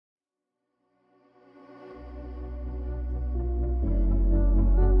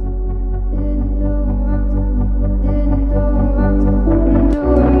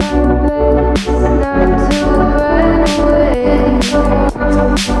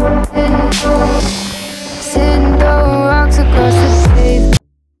Sitting throwing rocks across the pavement.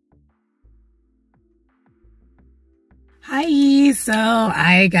 Hi, so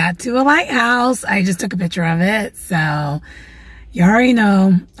I got to a lighthouse. I just took a picture of it. So you already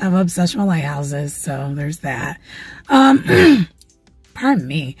know I have an obsession with lighthouses. So there's that. Pardon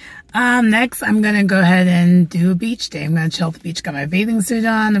me. Next, I'm going to go ahead and do a beach day. I'm going to chill at the beach. Got my bathing suit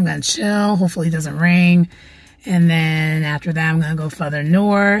on. I'm going to chill. Hopefully it doesn't rain. And then after that, I'm going to go further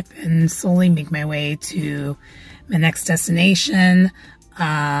north and slowly make my way to my next destination.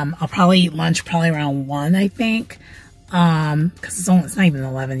 I'll probably eat lunch probably around 1, I think. Because it's not even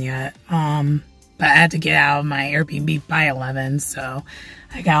 11 yet. But I had to get out of my Airbnb by 11. So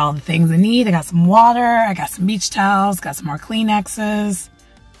I got all the things I need. I got some water. I got some beach towels. Got some more Kleenexes.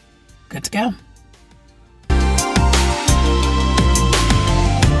 Good to go.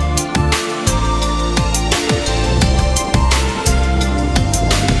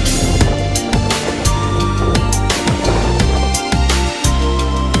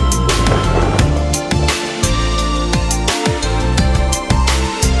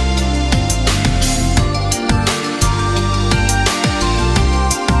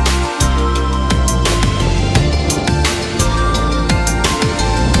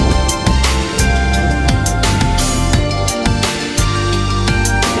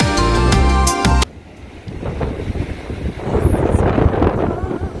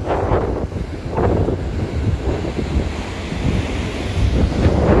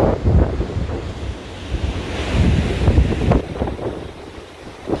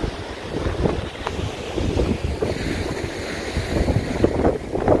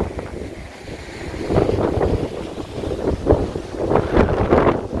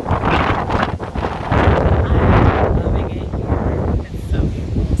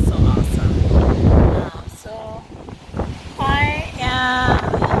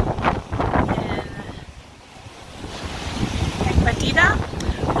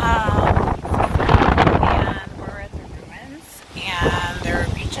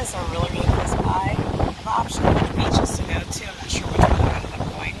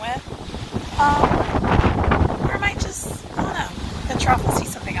 Or I might just, I don't know, venture off and see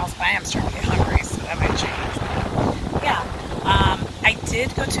something else, but I am starting to get hungry, so that might change. But yeah, I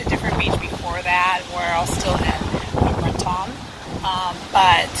did go to a different beach before that, where I was still in Raton,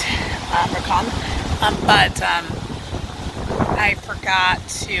 but I forgot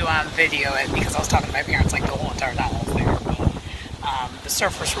to video it because I was talking to my parents like the whole entire time I was there. But the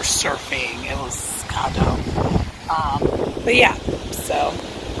surfers were surfing. It was kind of dope. But yeah, so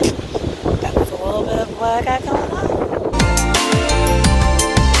that's a little bit of what I got going on.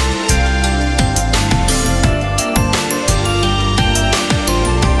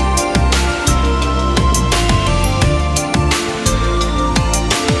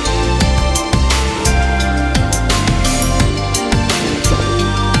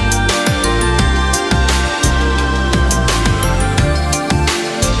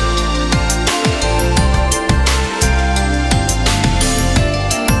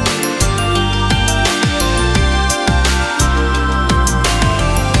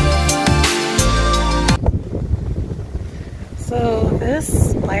 So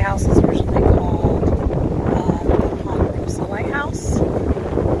this lighthouse is originally called the Lighthouse,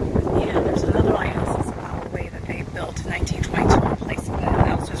 and there's another lighthouse that's about the way that they built in 1922 in place of it.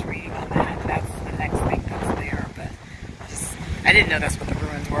 I was just reading on that. That's the next thing that's there, but I didn't know that's what the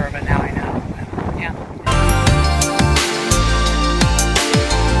ruins were, but now I know. But, yeah.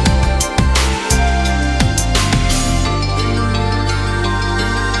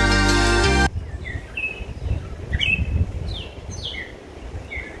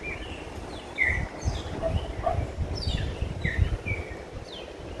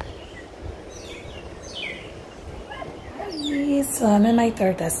 So I'm in my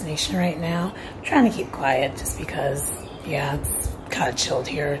third destination right now. I'm trying to keep quiet just because, yeah, it's kind of chilled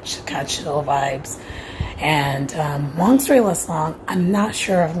here, kind of chill vibes. And long story less long, I'm not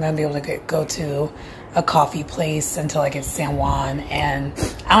sure if I'm going to be able to go to a coffee place until I get to San Juan. And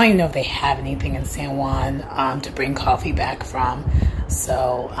I don't even know if they have anything in San Juan to bring coffee back from.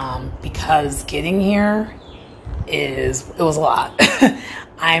 So because getting here it was a lot.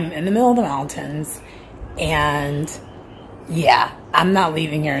 I'm in the middle of the mountains, and yeah, I'm not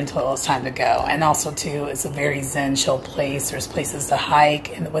leaving here until it's time to go. And also too, it's a very zen, chill place. There's places to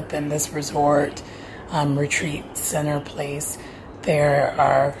hike within this resort retreat center place.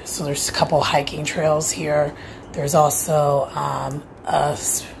 There's a couple hiking trails here. There's also a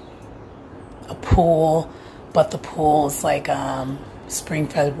pool, but the pool is like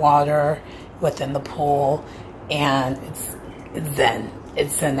spring-fed water within the pool, and it's it's zen.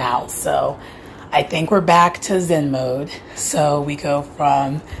 It's zen out. So I think we're back to zen mode. So we go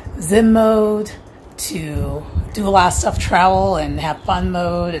from zen mode to do a lot of stuff, travel and have fun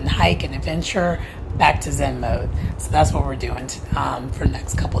mode and hike and adventure, back to zen mode. So that's what we're doing for the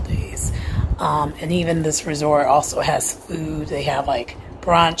next couple of days. And even this resort also has food. They have like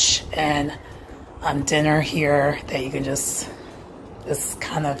brunch and dinner here that you can just, it's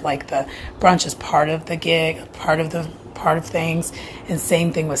kind of like the brunch is part of the gig, part of things. And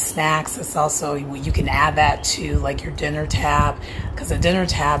same thing with snacks. It's also, you can add that to like your dinner tab, because the dinner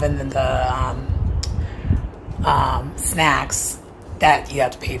tab and then the snacks that you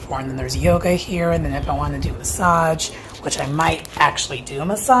have to pay for. And then there's yoga here. And then if I want to do massage, which I might actually do a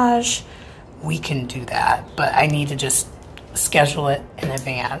massage, we can do that. But I need to just schedule it in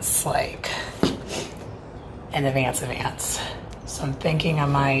advance, like in advance. So I'm thinking I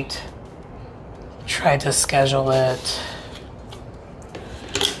might try to schedule it.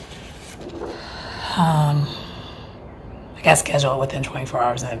 I gotta schedule it within 24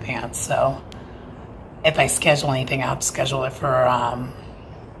 hours in advance. So if I schedule anything, I'll schedule it for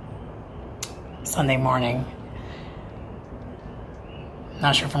Sunday morning.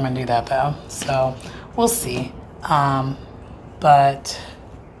 Not sure if I'm gonna do that though. So we'll see. But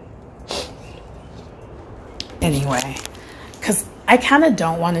anyway, because I kind of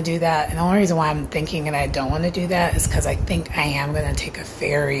don't want to do that. And the only reason why I'm thinking that I don't want to do that is because I think I am going to take a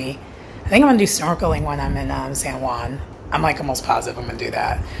ferry. I think I'm going to do snorkeling when I'm in San Juan. I'm like almost positive I'm going to do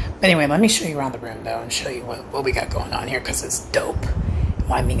that. But anyway, let me show you around the room though and show you what we got going on here, because it's dope.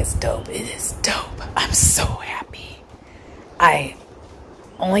 Well, I mean, it's dope. It is dope. I'm so happy.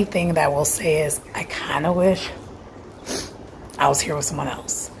 Only thing that I will say is I kind of wish I was here with someone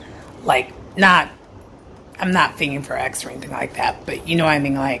else. Like, I'm not thinking for X or anything like that, but you know what I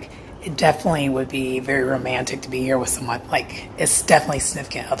mean? Like, it definitely would be very romantic to be here with someone. Like, it's definitely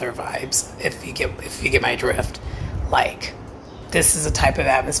significant other vibes, if you get my drift. Like, this is the type of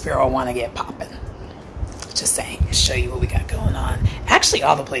atmosphere I want to get popping. Just saying, show you what we got going on. Actually,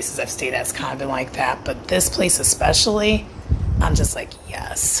 all the places I've stayed at's kind of been like that, but this place especially, I'm just like,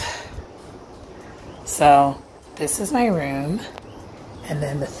 yes. So this is my room, and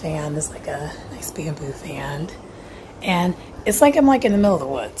then the fan is like a nice bamboo fan, and it's like I'm like in the middle of the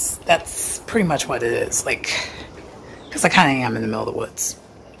woods. That's pretty much what it is, like, because I kind of am in the middle of the woods.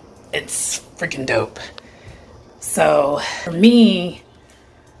 It's freaking dope. So for me,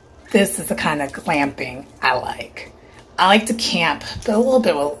 this is the kind of glamping I like. I like to camp, but a little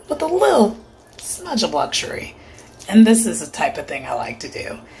bit with a little smudge of luxury. And this is the type of thing I like to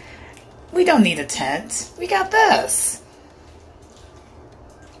do. We don't need a tent. We got this.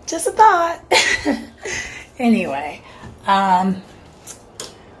 Just a thought. Anyway, but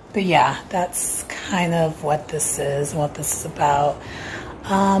yeah, that's kind of what this is, what this is about.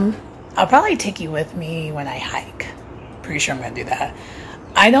 I'll probably take you with me when I hike. Pretty sure I'm going to do that.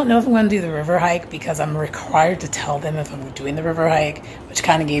 I don't know if I'm going to do the river hike because I'm required to tell them if I'm doing the river hike, which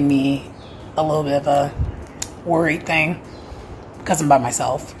kind of gave me a little bit of a worried thing because I'm by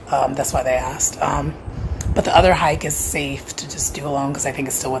myself. That's why they asked. But the other hike is safe to just do alone because I think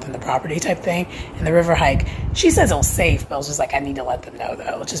it's still within the property type thing. And the river hike, she says it was safe, but I was just like, I need to let them know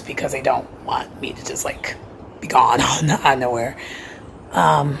though, just because they don't want me to just like be gone out of nowhere.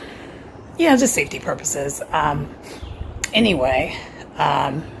 Yeah, just safety purposes. Anyway,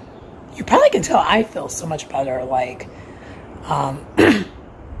 you probably can tell I feel so much better. Like, I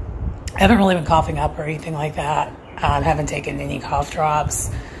haven't really been coughing up or anything like that. Haven't taken any cough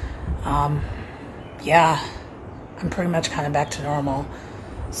drops. Yeah, I'm pretty much kind of back to normal.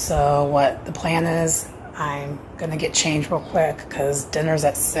 So what the plan is, I'm gonna get changed real quick because dinner's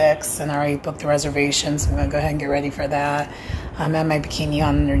at 6 and I already booked the reservations. I'm gonna go ahead and get ready for that. I have my bikini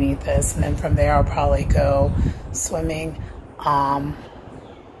on underneath this, and then from there I'll probably go swimming.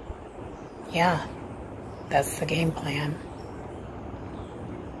 Yeah, that's the game plan.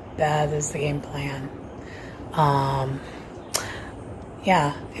 That is the game plan.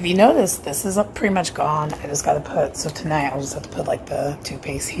 Yeah, if you notice, this is pretty much gone. I just got to put, so tonight I'll just have to put like the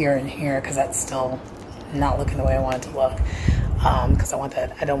toothpaste here and here because that's still not looking the way I want it to look. Because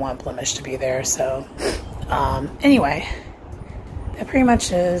I don't want blemish to be there. So anyway, that pretty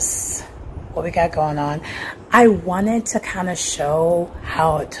much is what we got going on. I wanted to kind of show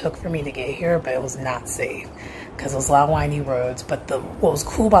how it took for me to get here, but it was not safe because it was a lot of windy roads. But what was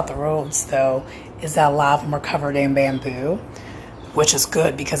cool about the roads though is that a lot of them were covered in bamboo, which is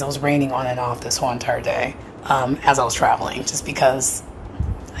good because it was raining on and off this whole entire day as I was traveling, just because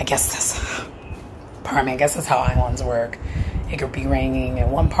I guess that's how islands work. It could be raining in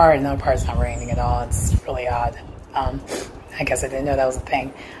one part and another part's not raining at all. It's really odd. I guess I didn't know that was a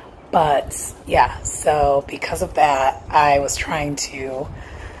thing. But yeah, so because of that, I was trying to,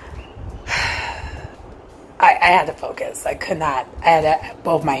 I had to focus. I could not,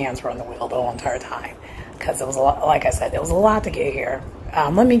 both my hands were on the wheel the whole entire time. Because it was a lot, like I said, it was a lot to get here.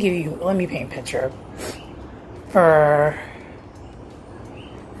 Let me paint a picture. For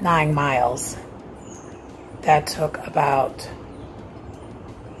 9 miles, that took about,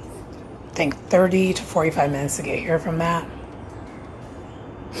 I think, 30 to 45 minutes to get here from that.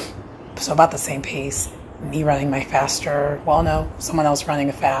 So about the same pace. Me running my faster, well, no, someone else running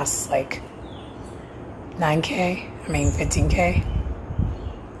a fast, like 15K.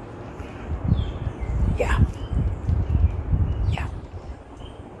 Yeah. Yeah.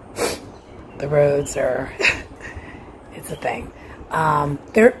 The roads are, it's a thing.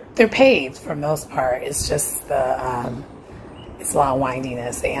 They're paved for the most part. It's just the, it's a lot of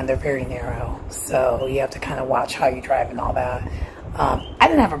windiness and they're very narrow. So you have to kind of watch how you drive and all that. I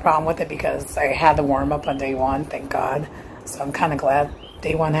didn't have a problem with it because I had the warm up on day one, thank God. So I'm kind of glad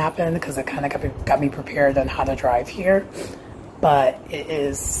day one happened because it kind of got me prepared on how to drive here. But it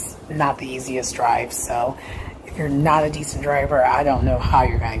is not the easiest drive. So if you're not a decent driver, I don't know how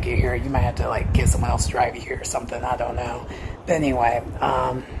you're going to get here. You might have to like get someone else to drive you here or something. I don't know. But anyway,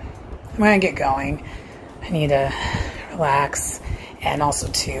 I'm going to get going. I need to relax. And also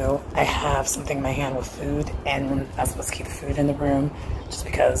too, I have something in my hand with food, and I'm not supposed to keep the food in the room just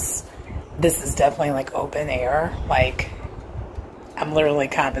because this is definitely like open air. Like I'm literally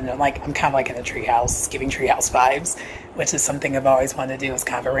kind of like in a treehouse, giving treehouse vibes, which is something I've always wanted to do. It's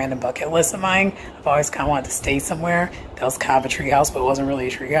kind of a random bucket list of mine. I've always kind of wanted to stay somewhere that was kind of a treehouse, but it wasn't really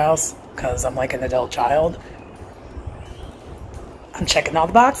a treehouse because I'm like an adult child. I'm checking all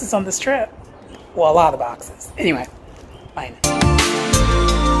the boxes on this trip. Well, a lot of the boxes. Anyway, fine.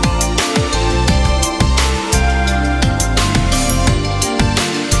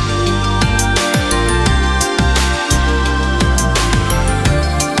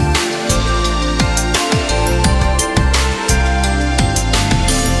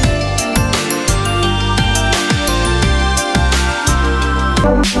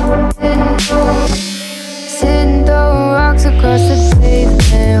 Unported.